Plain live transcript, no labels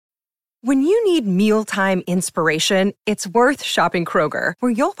When you need mealtime inspiration, it's worth shopping Kroger,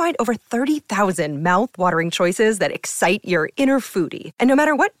 where you'll find over 30,000 mouth-watering choices that excite your inner foodie. And no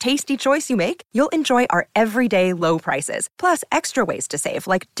matter what tasty choice you make, you'll enjoy our everyday low prices, plus extra ways to save,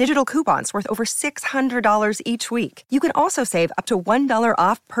 like digital coupons worth over $600 each week. You can also save up to $1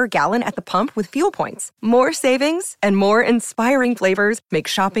 off per gallon at the pump with fuel points. More savings and more inspiring flavors make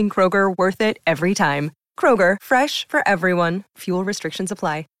shopping Kroger worth it every time. Kroger, fresh for everyone. Fuel restrictions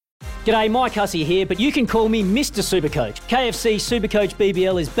apply. G'day, Mike Hussey here, but you can call me Mr. Supercoach. KFC Supercoach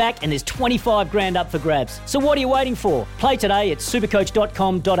BBL is back and there's 25 grand up for grabs. So what are you waiting for? Play today at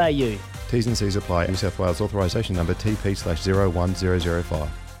supercoach.com.au. T's and C's apply. New South Wales authorisation number TP/01005.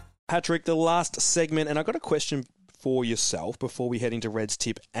 Patrick, the last segment, and I've got a question for yourself before we head into Red's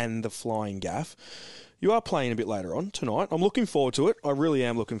tip and the flying gaff. You are playing a bit later on tonight. I'm looking forward to it. I really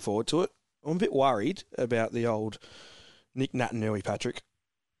am looking forward to it. I'm a bit worried about the old Nic Nat, Patrick.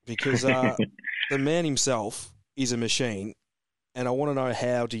 Because the man himself is a machine, and I want to know,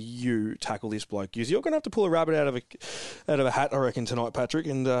 how do you tackle this bloke? You're going to have to pull a rabbit out of a hat, I reckon, tonight, Patrick,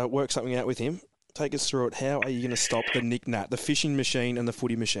 and work something out with him. Take us through it. How are you going to stop the Nic Nat, the fishing machine and the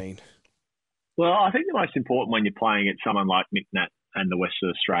footy machine? Well, I think the most important when you're playing at someone like Nic Nat and the Western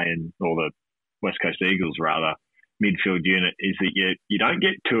Australian, or the West Coast Eagles, rather, midfield unit, is that you don't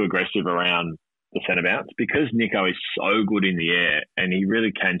get too aggressive around the centre bounce, because Nico is so good in the air and he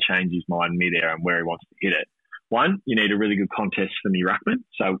really can change his mind mid-air and where he wants to hit it. One, you need a really good contest from your ruckman,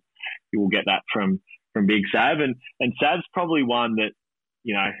 so you will get that from Big Sav, and Sav's probably one that,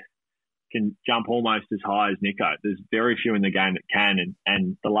 can jump almost as high as Nico. There's very few in the game that can,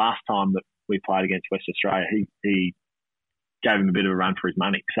 and the last time that we played against West Australia, he gave him a bit of a run for his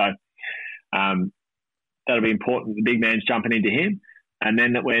money. So that'll be important. The big man's jumping into him. And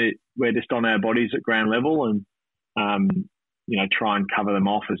then that we're just on our bodies at ground level and, try and cover them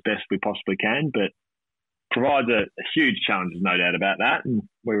off as best we possibly can. But provides a huge challenge, there's no doubt about that. And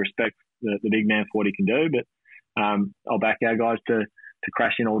we respect the big man for what he can do. But I'll back our guys to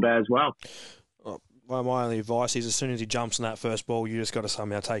crash in all day as well. Well, my only advice is, as soon as he jumps on that first ball, you just got to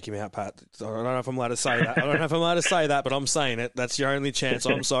somehow take him out, Pat. I don't know if I'm allowed to say that. But I'm saying it. That's your only chance.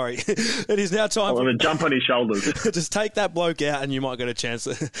 I'm sorry. It is now time for a jump on his shoulders. Just take that bloke out and you might get a chance.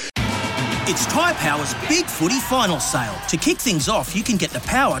 It's Tyre Power's Big Footy Final Sale. To kick things off, you can get the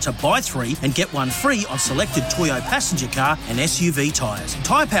power to buy 3 and get 1 free on selected Toyo passenger car and SUV tyres.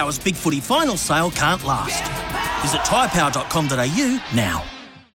 Tyre Power's Big Footy Final Sale can't last. Visit tyrepower.com.au now.